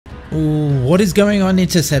Ooh, what is going on,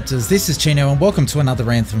 Interceptors? This is Chino and welcome to another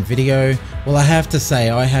Anthem video. Well, I have to say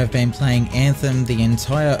I have been playing Anthem the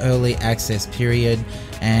entire early access period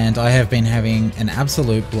and I have been having an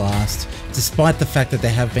absolute blast, despite the fact that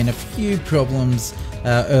there have been a few problems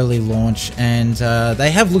early launch, and they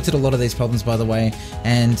have looked at a lot of these problems, by the way,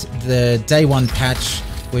 and the day one patch,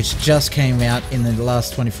 which just came out in the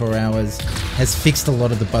last 24 hours, has fixed a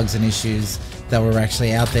lot of the bugs and issues that were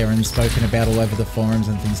actually out there and spoken about all over the forums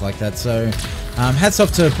and things like that. So hats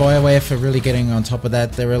off to BioWare for really getting on top of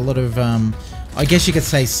that. There were a lot of, I guess you could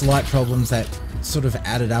say, slight problems that sort of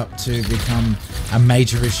added up to become a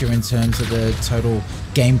major issue in terms of the total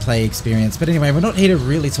gameplay experience. But anyway, we're not here to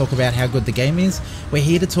really talk about how good the game is. We're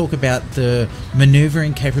here to talk about the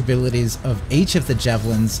maneuvering capabilities of each of the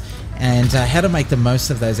Javelins and how to make the most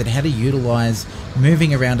of those and how to utilize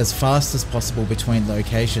moving around as fast as possible between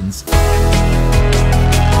locations.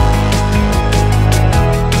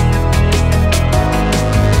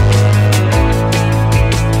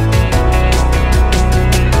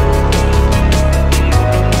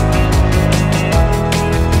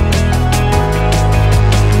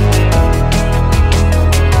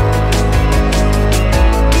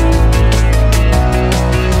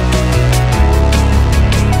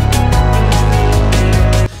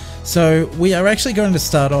 So we are actually going to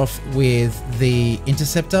start off with the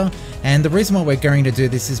Interceptor, and the reason why we're going to do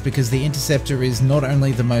this is because the Interceptor is not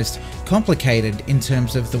only the most complicated in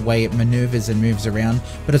terms of the way it maneuvers and moves around,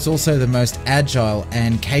 but it's also the most agile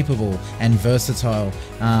and capable and versatile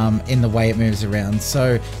in the way it moves around.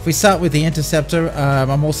 So if we start with the Interceptor,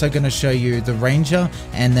 I'm also going to show you the Ranger,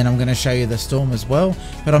 and then I'm going to show you the Storm as well,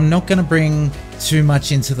 but I'm not going to bring too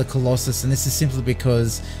much into the Colossus, and this is simply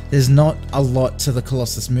because there's not a lot to the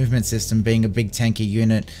Colossus movement system. Being a big tanky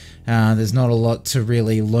unit, there's not a lot to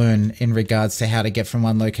really learn in regards to how to get from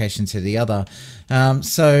one location to the other.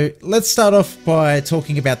 So let's start off by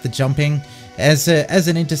talking about the jumping. As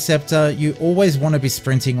an Interceptor, you always want to be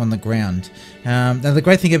sprinting on the ground. Now the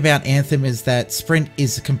great thing about Anthem is that sprint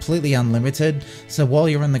is completely unlimited, so while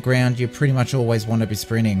you're on the ground you pretty much always want to be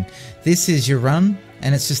sprinting. This is your run,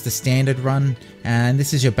 and it's just the standard run, and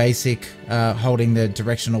this is your basic holding the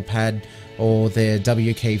directional pad or the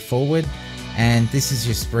W key forward, and this is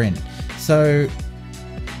your sprint. So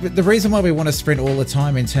the reason why we want to sprint all the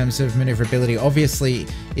time in terms of maneuverability obviously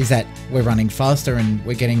is that we're running faster and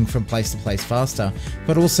we're getting from place to place faster,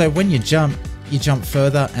 but also when you jump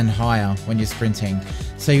further and higher when you're sprinting.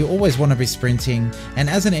 So you always want to be sprinting, and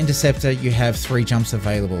as an Interceptor you have 3 jumps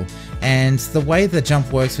available, and the way the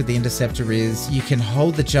jump works with the Interceptor is you can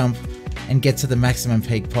hold the jump and get to the maximum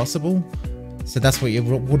peak possible. So that's what you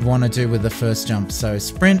would want to do with the first jump. So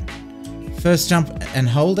sprint, first jump and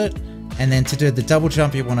hold it, and then to do the double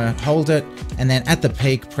jump you want to hold it and then at the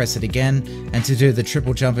peak press it again, and to do the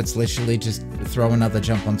triple jump it's literally just throw another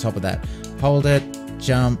jump on top of that. Hold it,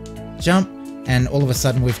 jump, jump, and all of a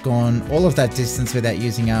sudden we've gone all of that distance without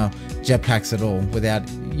using our jetpacks at all, without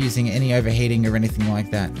using any overheating or anything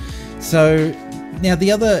like that. So now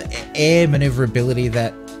the other air maneuverability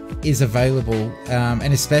that is available,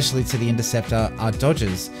 and especially to the Interceptor, are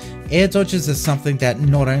dodges. Air dodges are something that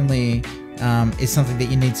not only is something that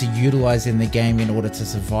you need to utilize in the game in order to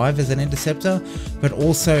survive as an Interceptor, but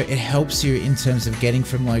also it helps you in terms of getting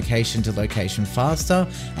from location to location faster,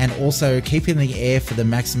 and also keeping the air for the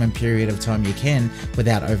maximum period of time you can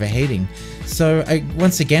without overheating. So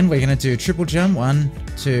once again we're going to do triple jump, 1,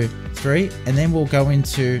 2, 3, and then we'll go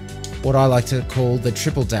into what I like to call the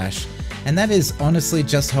triple dash, and that is honestly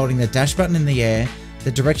just holding the dash button in the air,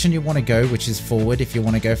 the direction you want to go, which is forward if you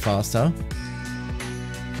want to go faster,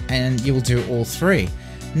 and you will do all 3.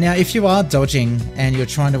 Now if you are dodging and you're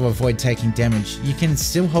trying to avoid taking damage, you can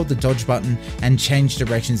still hold the dodge button and change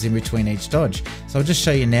directions in between each dodge. So I'll just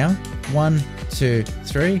show you now. 1, 2,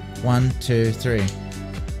 3, 1, 2, 3.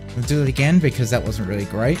 We'll do it again because that wasn't really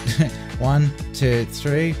great. 1, 2,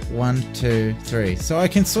 3, 1, 2, 3. So I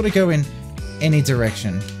can sort of go in any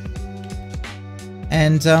direction.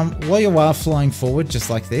 And while you are flying forward just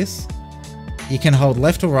like this, you can hold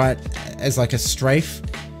left or right as like a strafe,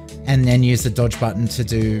 and then use the dodge button to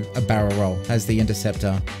do a barrel roll as the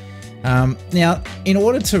Interceptor. Now, in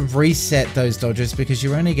order to reset those dodges, because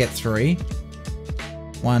you only get 3,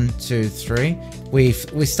 1, 2, 3, we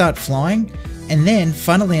start flying, and then,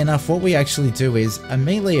 funnily enough, what we actually do is a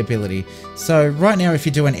melee ability. So right now, if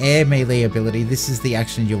you do an air melee ability, this is the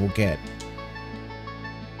action you will get.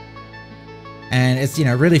 And it's, you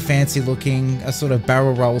know, really fancy looking, a sort of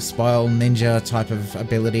barrel roll style ninja type of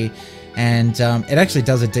ability. and it actually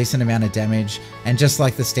does a decent amount of damage, and just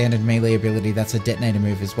like the standard melee ability, that's a detonator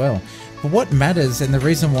move as well. But what matters, and the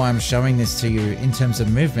reason why I'm showing this to you in terms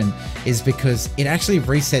of movement, is because it actually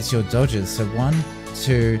resets your dodges. So 1,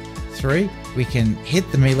 2, 3, we can hit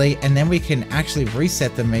the melee, and then we can actually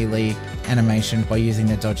reset the melee animation by using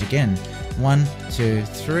the dodge again. 1, 2,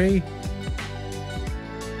 3,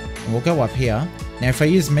 and we'll go up here. Now if I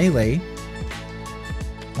use melee,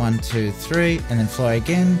 1, 2, 3, and then fly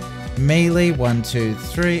again, melee, 1, 2,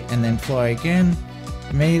 3, and then fly again,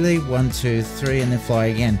 melee, 1, 2, 3, and then fly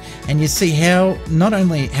again. And you see how, not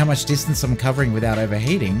only how much distance I'm covering without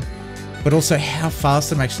overheating, but also how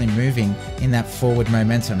fast I'm actually moving in that forward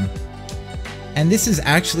momentum. And this is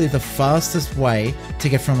actually the fastest way to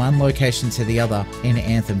get from one location to the other in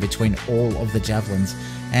Anthem between all of the javelins.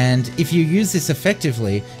 And if you use this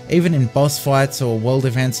effectively, even in boss fights or world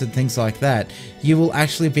events and things like that, you will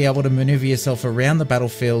actually be able to maneuver yourself around the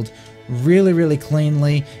battlefield really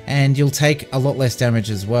cleanly, and you'll take a lot less damage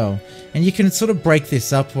as well. And you can sort of break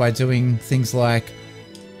this up by doing things like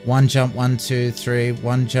 1 jump, 1, 2, 3,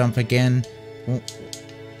 1 jump again.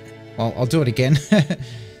 Well, I'll do it again.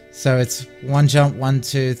 So it's 1 jump, 1,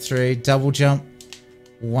 2, 3, double jump,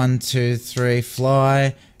 1, 2, 3,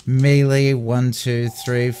 fly, melee, 1, 2,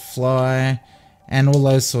 3, fly, and all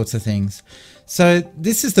those sorts of things. So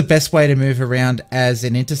this is the best way to move around as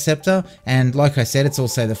an interceptor, and like I said, it's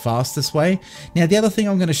also the fastest way. Now the other thing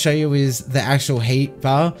I'm going to show you is the actual heat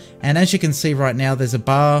bar, and as you can see right now, there's a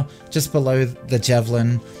bar just below the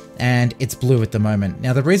Javelin, and it's blue at the moment.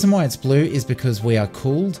 Now the reason why it's blue is because we are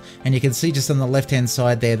cooled, and you can see just on the left hand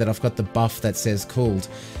side there that I've got the buff that says cooled.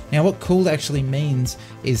 Now what cooled actually means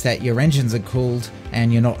is that your engines are cooled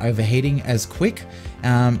and you're not overheating as quick.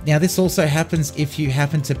 Now this also happens if you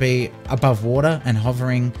happen to be above water and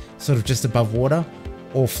hovering sort of just above water,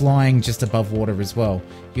 or flying just above water as well.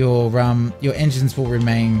 Your engines will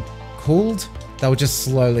remain cooled. They'll just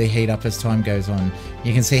slowly heat up as time goes on.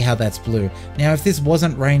 You can see how that's blue. Now if this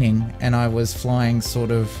wasn't raining and I was flying sort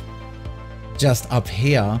of just up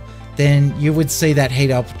here, then you would see that heat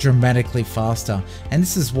up dramatically faster. And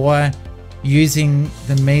this is why using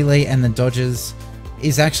the melee and the dodges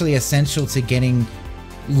is actually essential to getting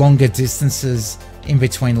longer distances in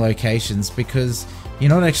between locations, because you're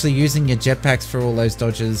not actually using your jetpacks for all those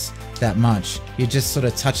dodges that much. You're just sort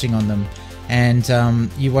of touching on them, and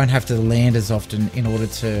you won't have to land as often in order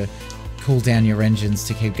to cool down your engines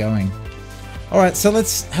to keep going. Alright, so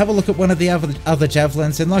let's have a look at one of the other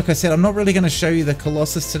javelins, and like I said, I'm not really going to show you the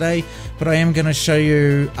Colossus today, but I am going to show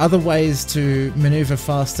you other ways to maneuver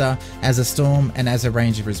faster as a Storm and as a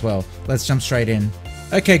Ranger as well. Let's jump straight in.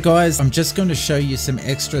 Okay guys, I'm just going to show you some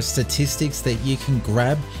extra statistics that you can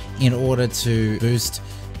grab in order to boost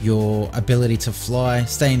your ability to fly,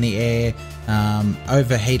 stay in the air,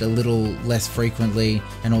 overheat a little less frequently,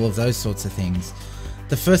 and all of those sorts of things.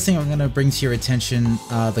 The first thing I'm going to bring to your attention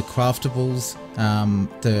are the craftables,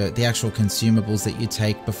 the actual consumables that you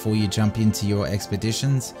take before you jump into your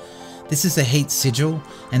expeditions. This is a heat sigil,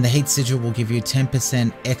 and the heat sigil will give you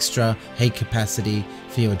 10% extra heat capacity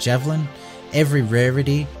for your Javelin. Every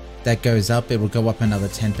rarity that goes up, it will go up another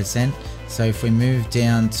 10%. So if we move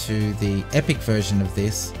down to the epic version of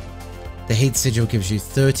this, the heat sigil gives you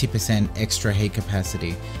 30% extra heat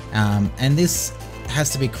capacity. And this has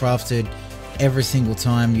to be crafted every single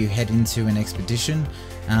time you head into an expedition.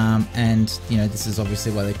 And you know, this is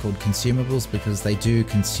obviously why they're called consumables, because they do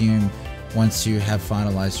consume once you have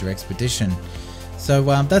finalized your expedition. So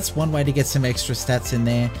that's one way to get some extra stats in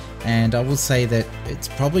there, and I will say that it's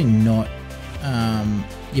probably not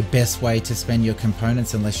your best way to spend your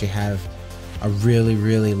components unless you have a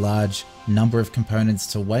really large number of components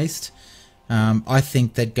to waste. I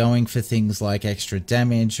think that going for things like extra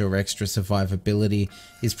damage or extra survivability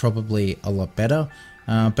is probably a lot better.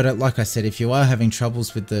 But like I said, if you are having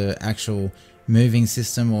troubles with the actual moving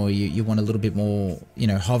system, or you want a little bit more, you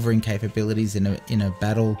know, hovering capabilities in a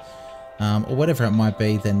battle, or whatever it might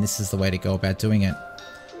be, then this is the way to go about doing it.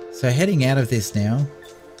 So heading out of this now,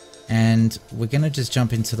 and we're going to just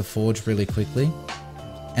jump into the forge really quickly,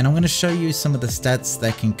 and I'm going to show you some of the stats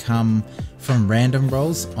that can come from random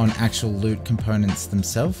rolls on actual loot components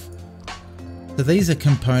themselves. So these are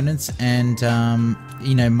components, and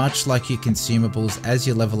you know, much like your consumables, as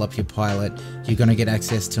you level up your pilot, you're going to get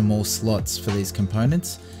access to more slots for these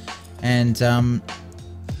components. And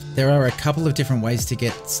there are a couple of different ways to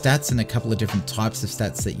get stats, and a couple of different types of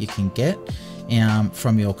stats that you can get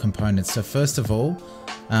from your components. So first of all,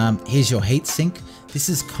 here's your heat sink. This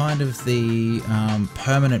is kind of the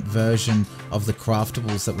permanent version of the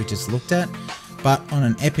craftables that we just looked at. but on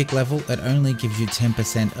an epic level it only gives you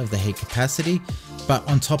 10% of the heat capacity. But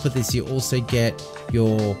on top of this you also get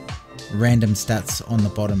your random stats on the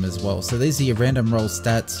bottom as well. So these are your random roll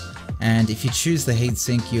stats, and if you choose the heat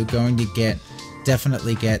sink you're going to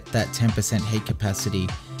definitely get that 10% heat capacity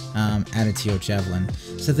added to your Javelin.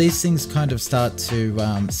 So these things kind of start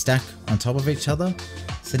to stack on top of each other.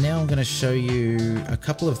 So now I'm going to show you a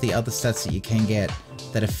couple of the other stats that you can get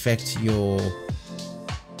that affect your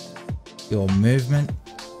movement.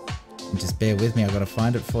 And just bear with me, I've got to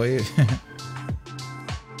find it for you.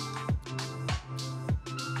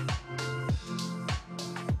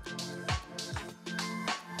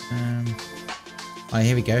 Oh,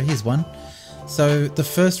 here we go, here's one. So the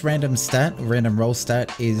first random roll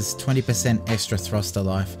stat is 20% extra thruster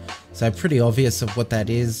life. So pretty obvious of what that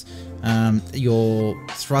is. Your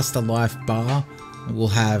thruster life bar will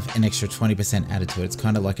have an extra 20% added to it. It's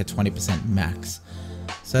kind of like a 20% max.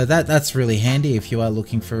 So that's really handy if you are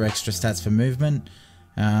looking for extra stats for movement.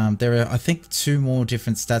 There are, I think, 2 more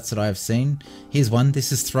different stats that I've seen. Here's one.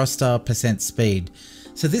 This is thruster percent speed.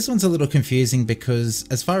 So this one's a little confusing because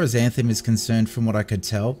as far as Anthem is concerned, from what I could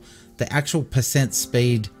tell, the actual percent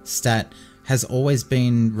speed stat has always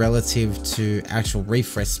been relative to actual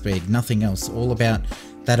refresh speed, nothing else, all about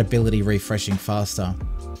that ability refreshing faster.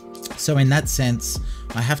 So in that sense,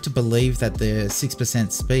 I have to believe that the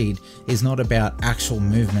 6% speed is not about actual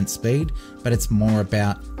movement speed, but it's more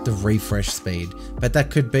about the refresh speed. But that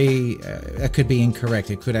could be incorrect.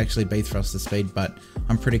 It could actually be thruster speed, but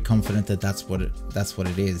I'm pretty confident that that's what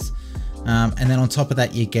it is. And then on top of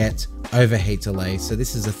that, you get overheat delay. So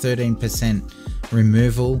this is a 13%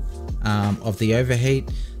 removal of the overheat.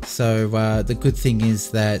 So the good thing is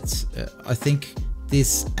that I think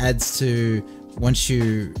this adds to, once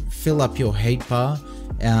you fill up your heat bar,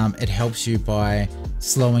 it helps you by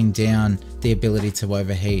slowing down the ability to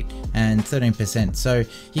overheat, and 13%. So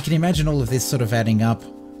you can imagine all of this sort of adding up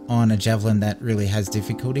on a Javelin that really has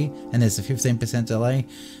difficulty, and there's a 15% delay.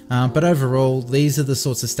 But overall, these are the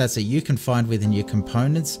sorts of stats that you can find within your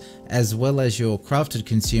components, as well as your crafted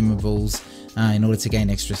consumables, in order to gain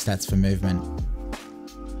extra stats for movement.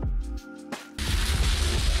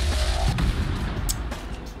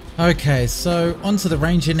 Okay, so onto the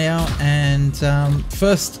Ranger now, and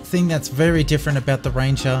first thing that's very different about the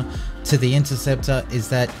Ranger to the Interceptor is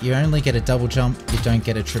that you only get a double jump, you don't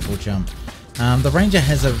get a triple jump. The Ranger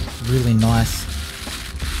has a really nice...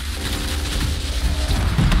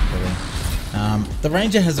 the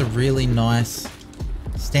Ranger has a really nice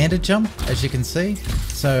standard jump, as you can see.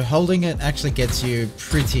 So holding it actually gets you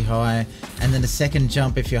pretty high, and then the second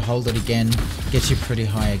jump, if you hold it again, gets you pretty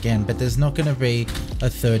high again, but there's not going to be a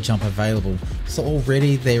third jump available. So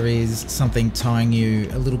already there is something tying you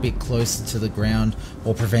a little bit closer to the ground,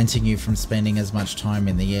 or preventing you from spending as much time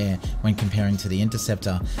in the air when comparing to the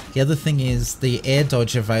Interceptor. The other thing is the air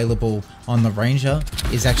dodge available on the Ranger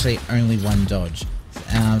is actually only one dodge.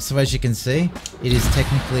 So as you can see, it is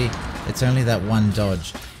technically, it's only that one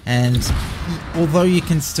dodge. And although you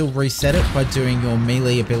can still reset it by doing your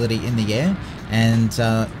melee ability in the air, and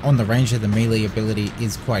on the Ranger the melee ability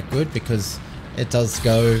is quite good because it does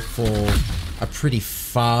go for a pretty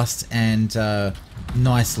fast and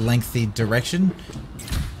nice lengthy direction,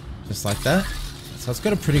 just like that. So it's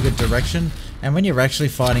got a pretty good direction, and when you're actually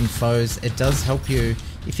fighting foes, it does help you,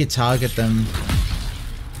 if you target them,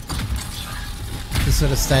 to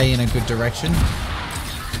sort of stay in a good direction.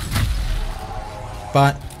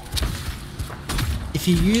 But if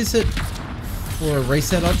you use it for a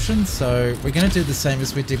reset option, so we're going to do the same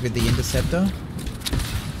as we did with the Interceptor.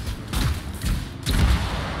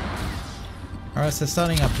 Alright, so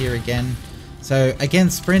starting up here again. So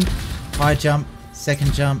again, sprint, high jump,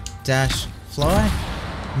 second jump, dash, fly,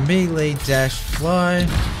 melee, dash, fly,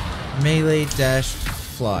 melee, dash,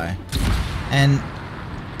 fly. And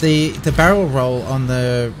the barrel roll on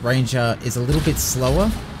the Ranger is a little bit slower,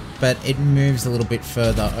 but it moves a little bit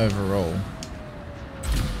further overall.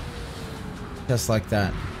 Just like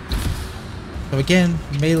that. So again,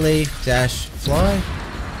 melee, dash, fly.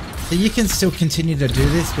 So you can still continue to do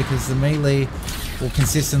this because the melee will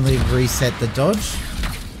consistently reset the dodge.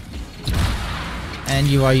 And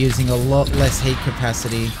you are using a lot less heat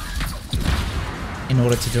capacity in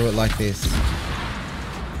order to do it like this.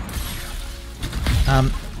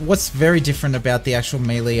 What's very different about the actual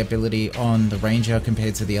melee ability on the Ranger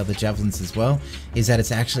compared to the other Javelins as well is that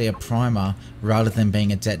it's actually a primer rather than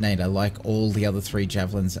being a detonator like all the other 3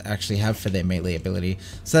 Javelins actually have for their melee ability.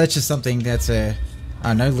 So that's just something that's a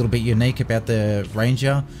little bit unique about the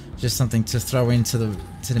Ranger, just something to throw into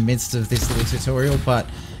the midst of this little tutorial. But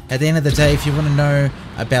at the end of the day, if you want to know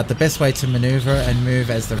about the best way to maneuver and move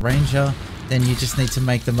as the Ranger, then you just need to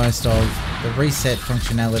make the most of the reset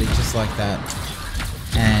functionality just like that,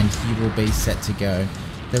 and you will be set to go.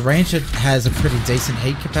 The Ranger has a pretty decent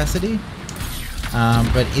heat capacity,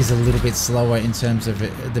 but is a little bit slower in terms of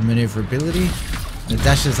the maneuverability. The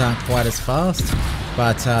dashes aren't quite as fast,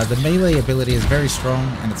 but the melee ability is very strong,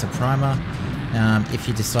 and it's a primer. If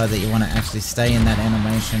you decide that you want to actually stay in that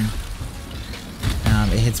animation,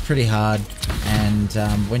 it hits pretty hard, and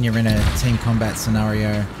when you're in a team combat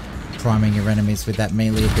scenario, priming your enemies with that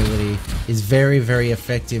melee ability is very, very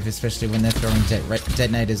effective, especially when they're throwing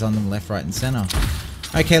detonators on them left, right, and center.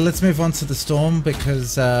 Okay, let's move on to the Storm,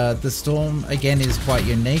 because the Storm again is quite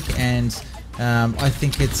unique, and I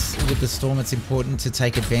think with the Storm it's important to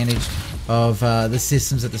take advantage of the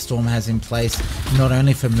systems that the Storm has in place, not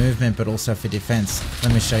only for movement but also for defense.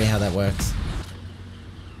 Let me show you how that works.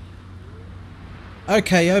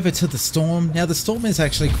 Okay, over to the Storm. Now the Storm is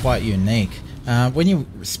actually quite unique. When you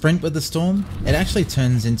sprint with the Storm, it actually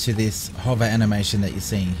turns into this hover animation that you're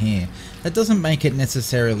seeing here. That doesn't make it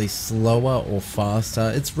necessarily slower or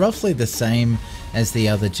faster. It's roughly the same as the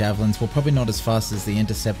other Javelins. Well, probably not as fast as the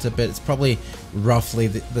Interceptor, but it's probably roughly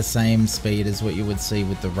the same speed as what you would see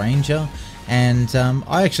with the Ranger. And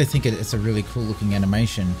I actually think it's a really cool looking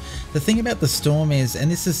animation. The thing about the Storm is, and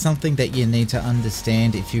this is something that you need to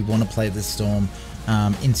understand if you want to play the Storm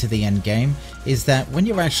into the end game, is that when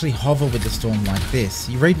you actually hover with the Storm like this,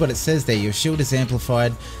 you read what it says there: your shield is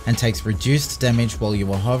amplified and takes reduced damage while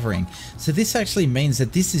you are hovering. So this actually means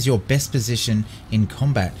that this is your best position in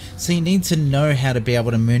combat. So you need to know how to be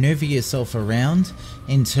able to maneuver yourself around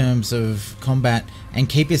in terms of combat and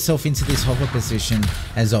keep yourself into this hover position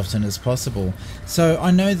as often as possible. So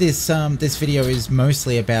I know this this video is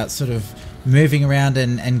mostly about sort of moving around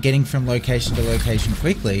and getting from location to location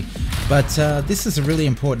quickly, but this is a really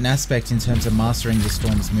important aspect in terms of mastering the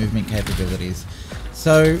Storm's movement capabilities.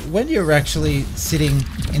 So when you're actually sitting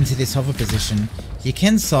into this hover position, you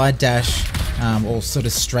can side dash or sort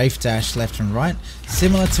of strafe dash left and right,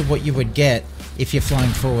 similar to what you would get if you're flying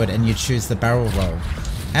forward and you choose the barrel roll.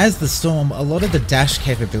 As the Storm, a lot of the dash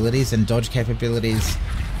capabilities and dodge capabilities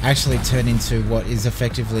actually turn into what is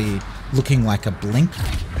effectively looking like a blink,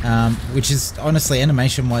 which is honestly,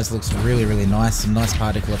 animation wise, looks really, really nice. Some nice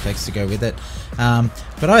particle effects to go with it.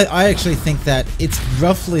 But I actually think that it's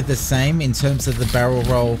roughly the same in terms of the barrel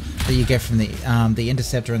roll that you get from the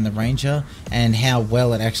Interceptor and the Ranger, and how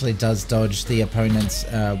well it actually does dodge the opponent's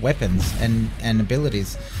weapons and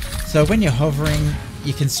abilities. So when you're hovering,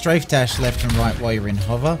 you can strafe dash left and right while you're in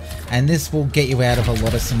hover, and this will get you out of a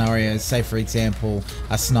lot of scenarios. Say for example,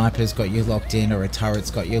 a sniper's got you locked in, or a turret's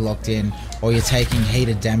got you locked in, or you're taking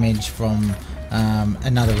heated damage from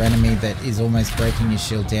another enemy that is almost breaking your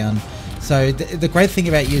shield down. So the great thing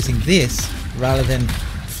about using this rather than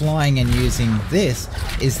flying and using this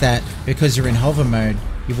is that because you're in hover mode,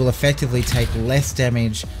 you will effectively take less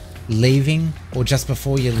damage leaving or just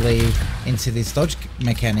before you leave into this dodge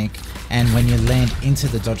mechanic, and when you land into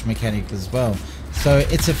the dodge mechanic as well. So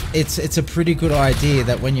it's a pretty good idea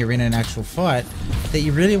that when you're in an actual fight, that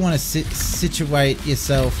you really want to situate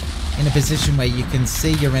yourself in a position where you can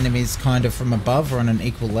see your enemies kind of from above or on an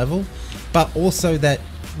equal level, but also that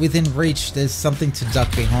within reach there's something to duck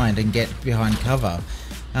behind and get behind cover.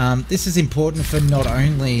 This is important for not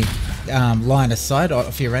only line of sight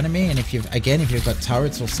of your enemy, and if you've got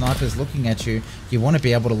turrets or snipers looking at you, you want to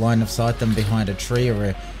be able to line of sight them behind a tree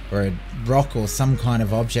or a rock or some kind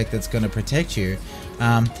of object that's going to protect you.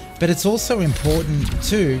 But it's also important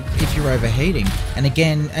too if you're overheating. And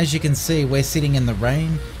again, as you can see, we're sitting in the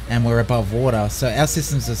rain and we're above water, so our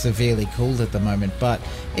systems are severely cooled at the moment. But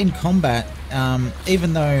in combat,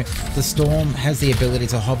 even though the Storm has the ability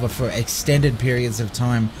to hover for extended periods of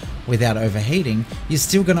time without overheating, you're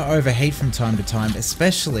still going to overheat from time to time,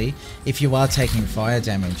 especially if you are taking fire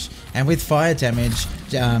damage. And with fire damage,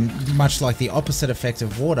 much like the opposite effect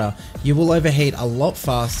of water, you will overheat a lot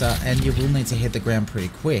faster and you will need to hit the ground pretty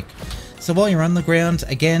quick. So while you're on the ground,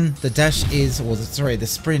 again, the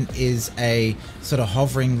sprint is a sort of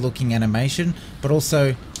hovering looking animation, but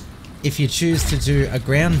also if you choose to do a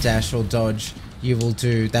ground dash or dodge, you will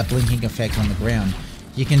do that blinking effect on the ground.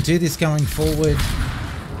 You can do this going forward.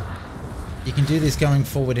 You can do this going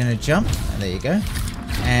forward in a jump, and there you go.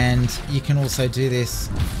 And you can also do this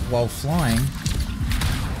while flying.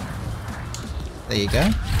 There you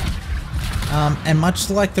go. And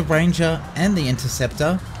much like the Ranger and the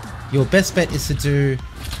Interceptor, your best bet is to do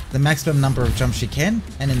the maximum number of jumps you can,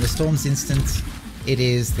 and in the Storm's instance, it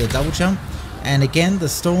is the double jump. And again, the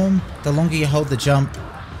Storm, the longer you hold the jump,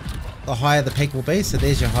 the higher the peak will be. So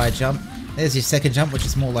there's your high jump. There's your second jump, which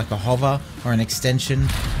is more like a hover or an extension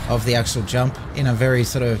of the actual jump in a very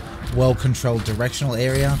sort of well-controlled directional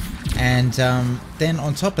area. And then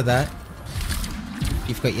on top of that,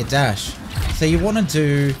 you've got your dash. So you want to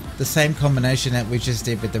do the same combination that we just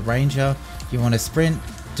did with the Ranger. You want to sprint,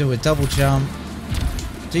 do a double jump,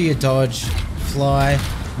 do your dodge, fly,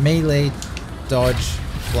 melee, dodge,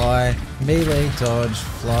 fly, melee, dodge,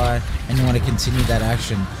 fly, and you want to continue that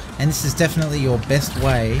action. And this is definitely your best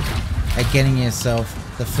way at getting yourself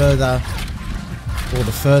the further or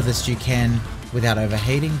the furthest you can without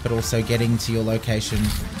overheating, but also getting to your location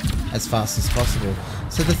as fast as possible.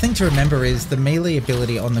 So the thing to remember is the melee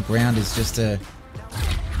ability on the ground is just a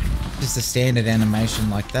standard animation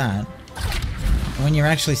like that. And when you're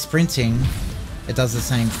actually sprinting, it does the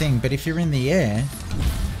same thing, but if you're in the air,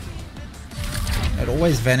 it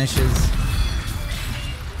always vanishes,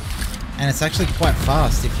 and it's actually quite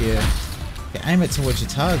fast. If you aim it towards your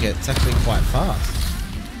target, it's actually quite fast,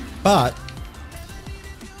 but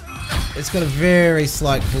it's got a very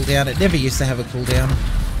slight cooldown. It never used to have a cooldown,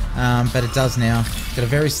 but it does now. It's got a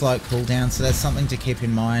very slight cooldown, so that's something to keep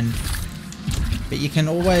in mind. But you can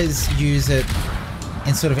always use it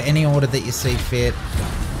in sort of any order that you see fit,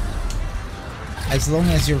 as long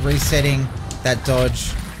as you're resetting that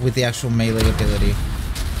dodge with the actual melee ability.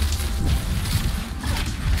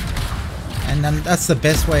 And then that's the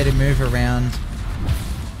best way to move around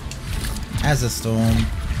as a Storm.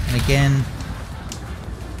 And again,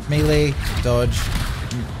 melee, dodge,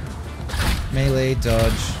 melee,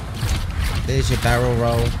 dodge. There's your barrel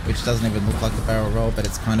roll, which doesn't even look like a barrel roll, but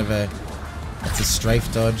it's kind of it's a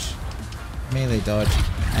strafe dodge. Melee, dodge,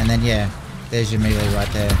 and then yeah, there's your melee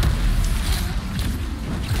right there.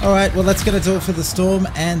 Alright, well that's going to do it for the Storm,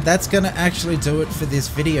 and that's going to actually do it for this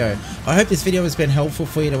video. I hope this video has been helpful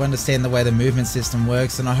for you to understand the way the movement system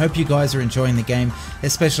works, and I hope you guys are enjoying the game,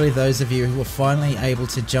 especially those of you who are finally able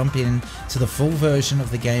to jump in to the full version of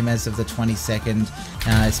the game as of the 22nd,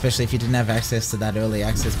 especially if you didn't have access to that early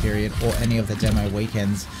access period or any of the demo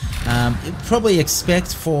weekends. Probably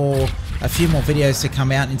expect for a few more videos to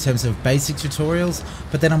come out in terms of basic tutorials,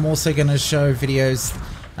 but then I'm also going to show videos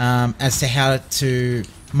as to how to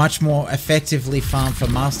much more effectively farm for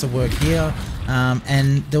masterwork here,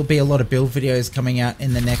 and there'll be a lot of build videos coming out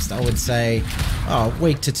in the next, I would say,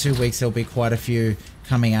 week to 2 weeks. There'll be quite a few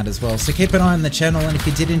coming out as well, so keep an eye on the channel. And if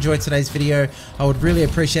you did enjoy today's video, I would really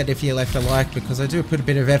appreciate it if you left a like, because I do put a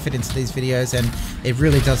bit of effort into these videos and it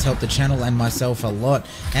really does help the channel and myself a lot.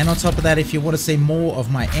 And on top of that, if you want to see more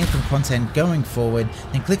of my Anthem content going forward,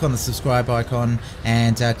 then click on the subscribe icon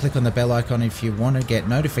and click on the bell icon if you want to get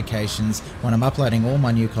notifications when I'm uploading all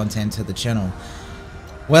my new content to the channel.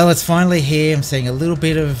 Well, it's finally here. I'm seeing a little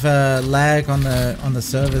bit of lag on the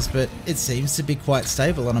servers, but it seems to be quite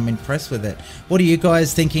stable and I'm impressed with it. What are you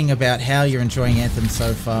guys thinking about how you're enjoying Anthem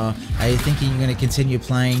so far? Are you thinking you're going to continue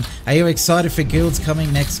playing? Are you excited for guilds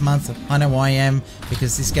coming next month? I know I am,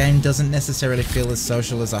 because this game doesn't necessarily feel as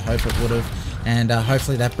social as I hope it would have, and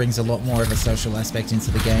hopefully that brings a lot more of a social aspect into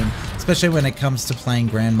the game, especially when it comes to playing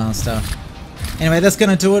Grandmaster. Anyway, that's going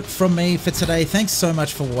to do it from me for today. Thanks so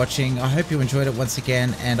much for watching. I hope you enjoyed it once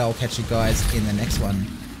again, and I'll catch you guys in the next one.